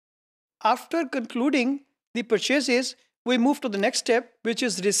after concluding the purchases, we move to the next step, which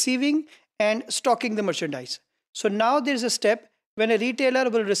is receiving and stocking the merchandise. So now there is a step when a retailer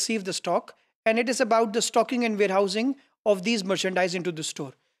will receive the stock, and it is about the stocking and warehousing of these merchandise into the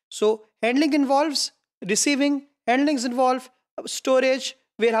store. So handling involves receiving, handlings involve storage,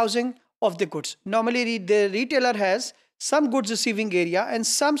 warehousing of the goods. Normally the retailer has some goods receiving area and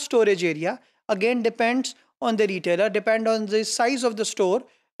some storage area. Again, depends on the retailer, depend on the size of the store,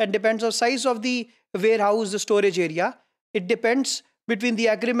 and depends on size of the warehouse, the storage area. It depends between the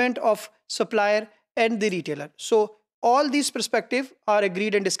agreement of supplier and the retailer. So all these perspectives are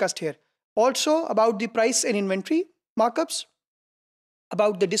agreed and discussed here. Also about the price and inventory markups,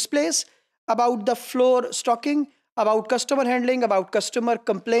 about the displays, about the floor stocking, about customer handling, about customer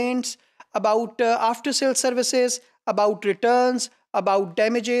complaints, about after sales services, about returns, about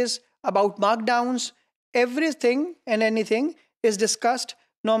damages, about markdowns. Everything and anything is discussed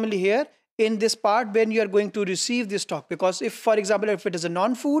normally here in this part when you are going to receive the stock. Because if, for example, if it is a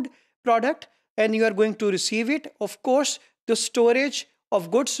non-food product and you are going to receive it, of course the storage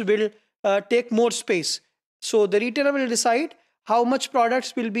of goods will take more space. So the retailer will decide how much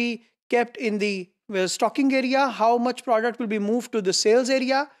products will be kept in the stocking area, how much product will be moved to the sales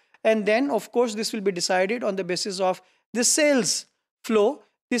area, and then of course this will be decided on the basis of the sales flow,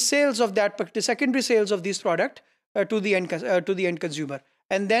 the sales of that, the secondary sales of this product to the end consumer.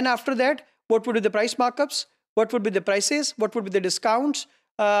 And then after that, what would be the price markups, what would be the prices, what would be the discounts,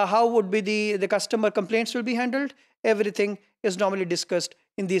 how would be the customer complaints will be handled. Everything is normally discussed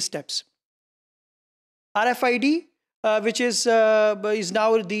in these steps. RFID, which is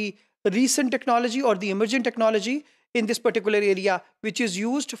now the recent technology or the emerging technology in this particular area, which is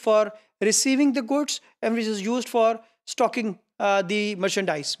used for receiving the goods and which is used for stocking the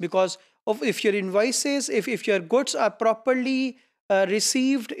merchandise. Because of if your invoices, if your goods are properly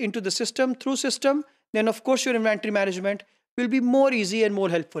received into the system through system, then of course your inventory management will be more easy and more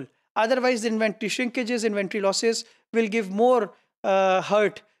helpful. Otherwise, the inventory shrinkages, inventory losses will give more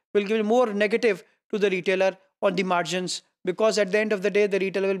hurt, will give more negative to the retailer on the margins, because at the end of the day, the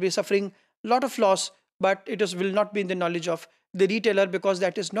retailer will be suffering a lot of loss, but will not be in the knowledge of the retailer because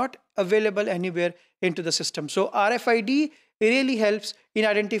that is not available anywhere into the system. So RFID really helps in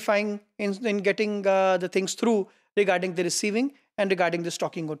identifying, in getting the things through regarding the receiving and regarding the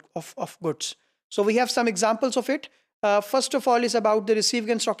stocking of goods. So we have some examples of it. First of all is about the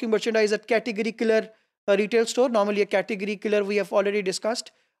receiving and stocking merchandise at category killer retail store. Normally a category killer we have already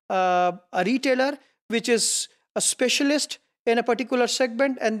discussed. A retailer which is a specialist in a particular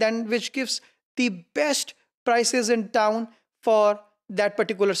segment and then which gives the best prices in town for that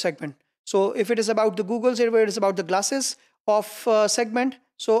particular segment. So if it is about the Googles, it is about the glasses of segment.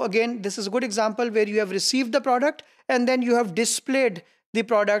 So again, this is a good example where you have received the product and then you have displayed the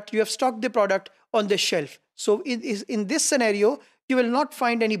product, you have stocked the product on the shelf. So in this scenario, you will not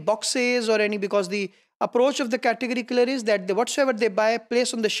find any boxes or any, because the approach of the category killer is that whatsoever they buy,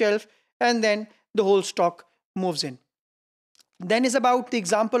 place on the shelf, and then the whole stock moves in. Then is about the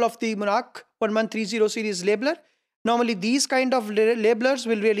example of the Monarch 1130 series labeler. Normally these kind of labelers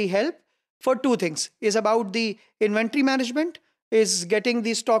will really help for two things. Is about the inventory management, is getting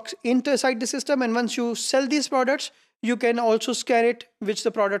the stocks inside the system, and once you sell these products, you can also scare it which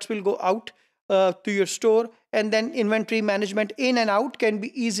the products will go out to your store, and then inventory management in and out can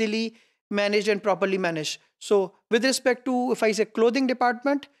be easily managed and properly managed. So with respect to, if I say clothing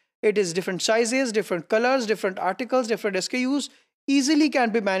department, it is different sizes, different colors, different articles, different SKUs easily can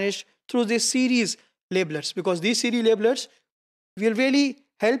be managed through this series labelers, because these series labelers will really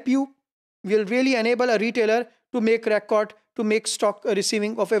help you, will really enable a retailer to make record, to make stock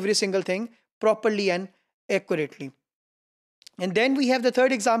receiving of every single thing properly and accurately. And then we have the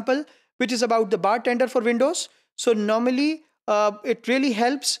third example, which is about the bartender for windows. So normally it really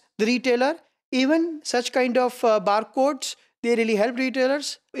helps the retailer. Even such kind of barcodes, they really help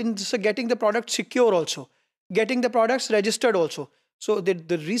retailers in getting the product secure also, getting the products registered also. So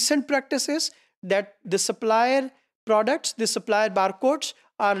the recent practice is that the supplier products, the supplier barcodes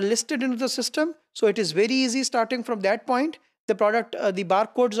are listed into the system. So it is very easy starting from that point. The product, the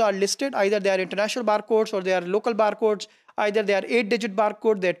barcodes are listed, either they are international barcodes or they are local barcodes. Either they are 8-digit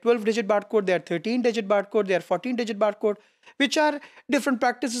barcode, they are 12-digit barcode, they are 13-digit barcode, they are 14-digit barcode, which are different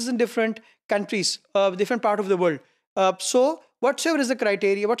practices in different countries, different part of the world. So whatsoever is the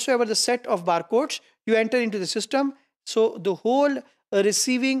criteria, whatsoever the set of barcodes, you enter into the system. So the whole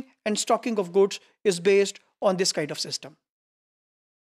receiving and stocking of goods is based on this kind of system.